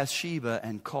saw Bathsheba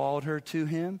and called her to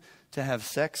him to have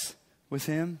sex with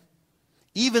him,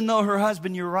 even though her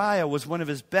husband Uriah was one of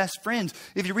his best friends.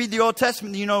 If you read the Old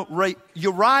Testament, you know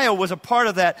Uriah was a part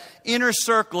of that inner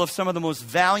circle of some of the most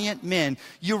valiant men.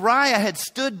 Uriah had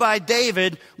stood by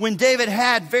David when David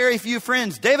had very few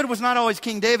friends. David was not always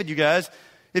King David, you guys.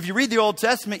 If you read the Old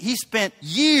Testament, he spent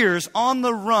years on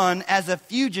the run as a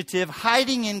fugitive,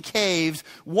 hiding in caves,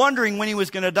 wondering when he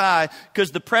was going to die,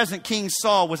 because the present King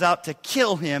Saul was out to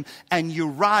kill him, and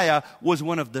Uriah was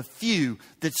one of the few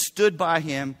that stood by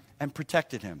him and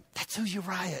protected him. That's who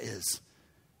Uriah is.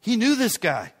 He knew this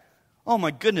guy. Oh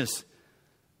my goodness.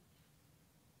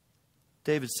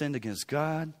 David sinned against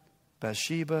God,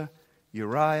 Bathsheba,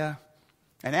 Uriah,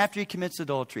 and after he commits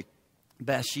adultery,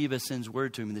 Bathsheba sends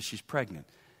word to him that she's pregnant.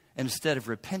 And instead of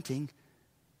repenting,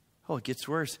 it gets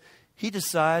worse. He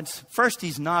decides, first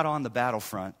he's not on the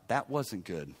battlefront. That wasn't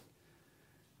good.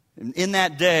 In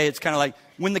that day, it's kind of like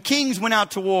when the kings went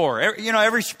out to war.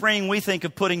 Every spring we think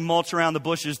of putting mulch around the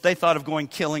bushes. They thought of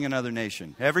killing another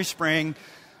nation. Every spring,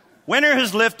 winter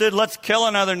has lifted. Let's kill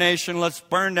another nation. Let's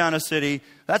burn down a city.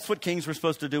 That's what kings were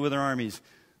supposed to do with their armies.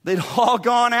 They'd all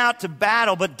gone out to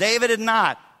battle, but David had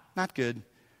not. Not good.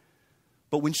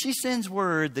 But when she sends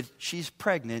word that she's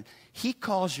pregnant, he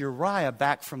calls Uriah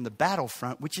back from the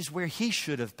battlefront, which is where he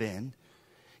should have been,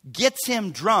 gets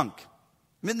him drunk.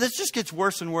 I mean, this just gets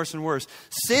worse and worse and worse.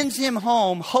 Sends him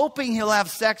home, hoping he'll have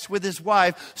sex with his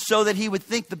wife so that he would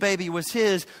think the baby was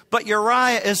his. But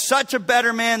Uriah is such a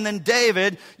better man than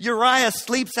David. Uriah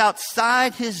sleeps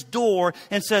outside his door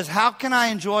and says, how can I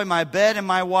enjoy my bed and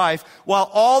my wife while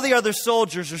all the other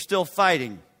soldiers are still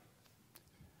fighting?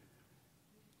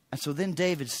 And so then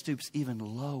David stoops even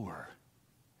lower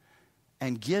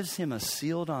and gives him a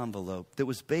sealed envelope that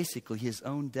was basically his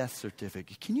own death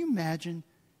certificate. Can you imagine?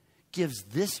 Gives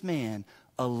this man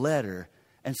a letter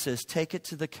and says, take it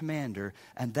to the commander.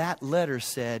 And that letter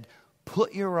said,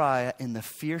 put Uriah in the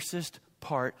fiercest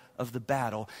part of the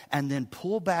battle and then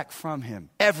pull back from him,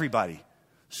 everybody,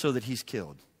 so that he's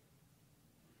killed.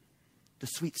 The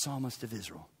sweet psalmist of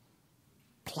Israel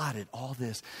plotted all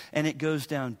this. And it goes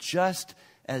down just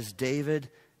as David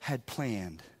had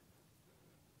planned.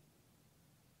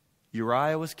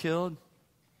 Uriah was killed.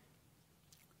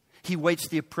 He waits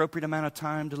the appropriate amount of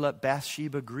time to let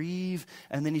Bathsheba grieve,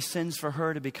 and then he sends for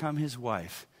her to become his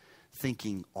wife,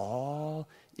 thinking all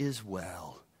is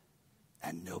well,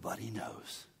 and nobody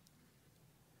knows.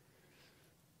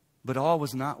 But all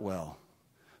was not well,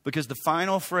 because the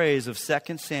final phrase of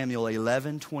 2 Samuel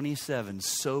 11:27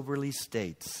 soberly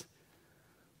states,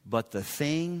 but the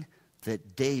thing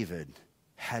that David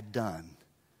had done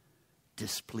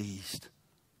displeased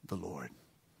the Lord.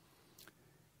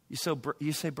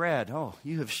 You say, Brad,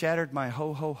 you have shattered my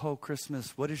ho, ho, ho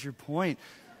Christmas. What is your point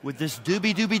with this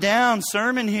doobie down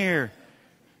sermon here?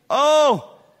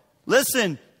 Oh,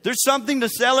 listen, there's something to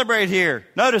celebrate here.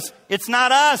 Notice, it's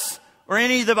not us or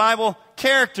any of the Bible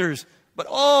characters. But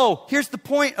here's the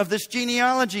point of this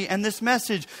genealogy and this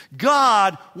message.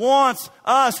 God wants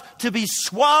us to be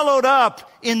swallowed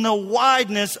up in the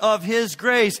wideness of His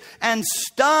grace and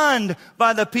stunned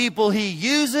by the people He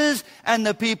uses and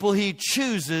the people He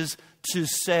chooses to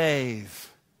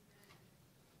save.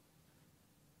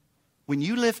 When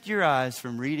you lift your eyes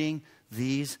from reading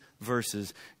these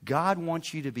verses, God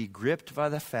wants you to be gripped by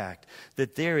the fact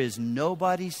that there is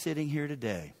nobody sitting here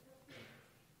today.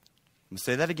 I'm going to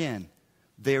say that again.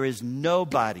 There is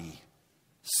nobody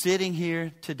sitting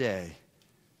here today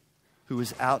who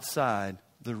is outside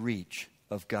the reach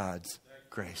of God's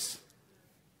grace.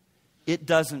 It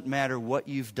doesn't matter what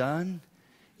you've done.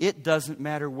 It doesn't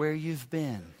matter where you've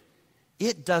been.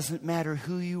 It doesn't matter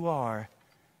who you are.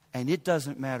 And it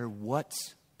doesn't matter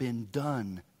what's been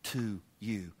done to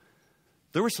you.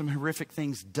 There were some horrific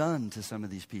things done to some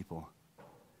of these people.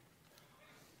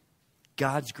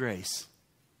 God's grace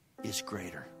is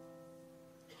greater.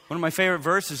 One of my favorite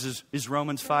verses is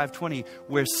Romans 5:20,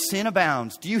 where sin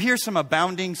abounds. Do you hear some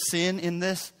abounding sin in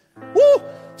this? Woo!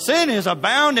 Sin is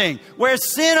abounding. Where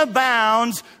sin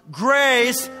abounds,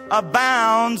 grace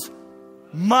abounds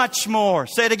much more.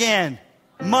 Say it again.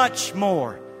 much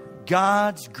more.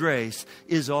 God's grace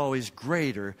is always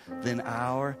greater than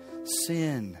our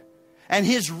sin. And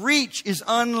His reach is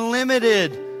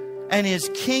unlimited. And His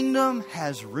kingdom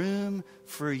has room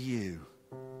for you.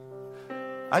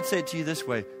 I'd say it to you this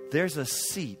way. There's a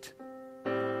seat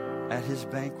at His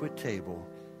banquet table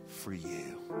for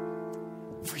you.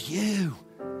 For you.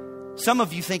 Some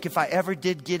of you think if I ever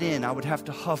did get in, I would have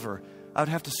to hover. I would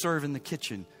have to serve in the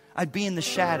kitchen. I'd be in the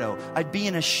shadow. I'd be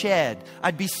in a shed.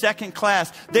 I'd be second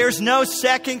class. There's no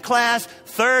second class,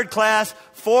 third class,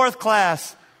 fourth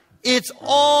class. It's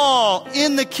all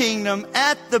in the kingdom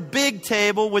at the big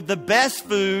table with the best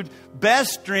food,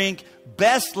 best drink,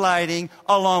 best lighting,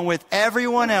 along with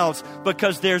everyone else,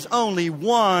 because there's only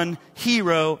one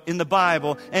hero in the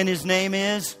Bible, and His name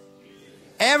is?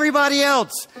 Everybody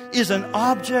else is an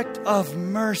object of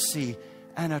mercy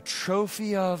and a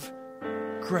trophy of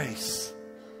grace.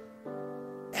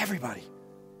 Everybody.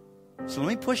 So let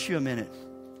me push you a minute.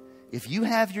 If you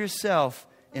have yourself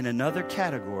in another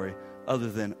category other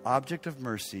than object of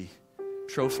mercy,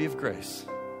 trophy of grace,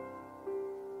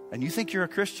 and you think you're a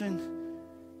Christian,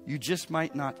 you just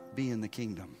might not be in the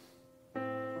kingdom.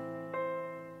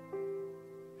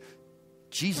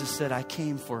 Jesus said, I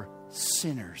came for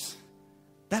sinners.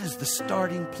 That is the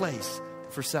starting place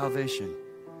for salvation.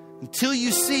 Until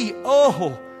you see,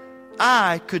 oh,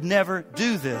 I could never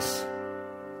do this,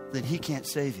 then He can't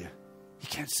save you. He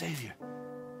can't save you.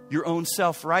 Your own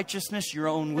self-righteousness, your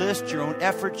own list, your own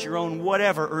efforts, your own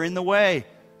whatever are in the way.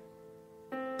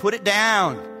 Put it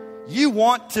down. You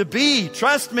want to be,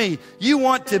 trust me, you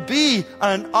want to be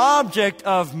an object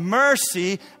of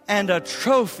mercy and a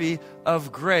trophy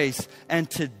of grace. And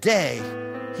today,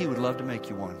 He would love to make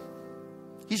you one.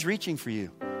 He's reaching for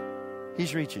you.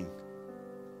 He's reaching.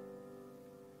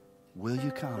 Will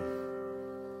you come?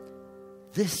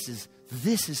 This is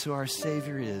who our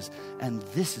Savior is, and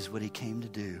this is what He came to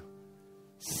do.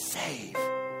 Save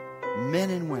men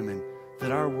and women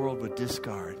that our world would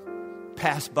discard,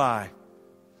 pass by,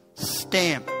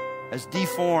 stamp as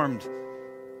deformed,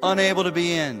 unable to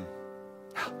be in.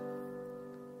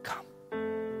 Come.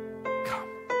 I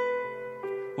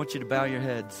want you to bow your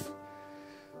heads.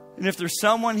 And if there's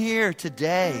someone here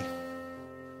today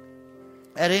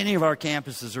at any of our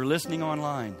campuses or listening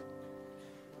online,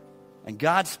 and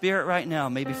God's Spirit right now,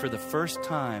 maybe for the first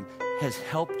time, has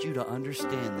helped you to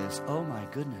understand this. Oh my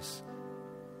goodness.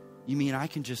 You mean I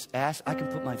can just ask, I can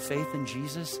put my faith in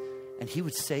Jesus and He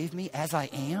would save me as I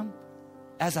am?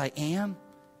 As I am?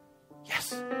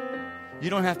 Yes. You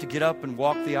don't have to get up and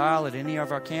walk the aisle at any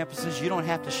of our campuses. You don't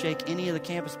have to shake any of the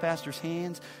campus pastors'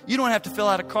 hands. You don't have to fill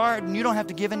out a card, and you don't have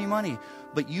to give any money.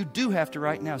 But you do have to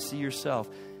right now see yourself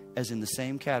as in the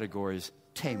same categories: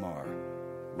 Tamar,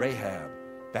 Rahab,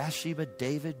 Bathsheba,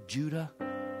 David, Judah,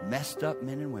 messed up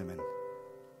men and women.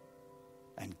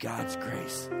 And God's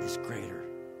grace is greater.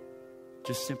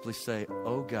 Just simply say,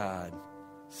 oh God,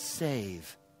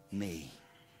 save me,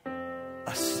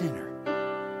 a sinner.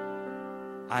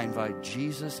 I invite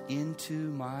Jesus into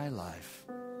my life.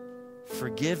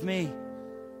 Forgive me,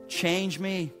 change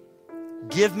me,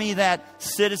 give me that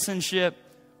citizenship,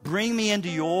 bring me into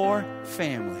your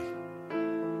family.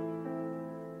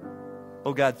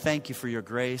 Oh God, thank you for your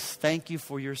grace. Thank you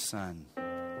for your Son.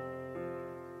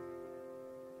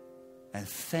 And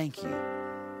thank you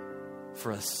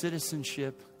for a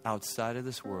citizenship outside of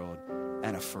this world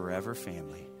and a forever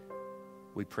family.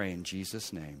 We pray in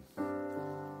Jesus' name.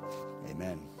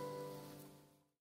 Amen.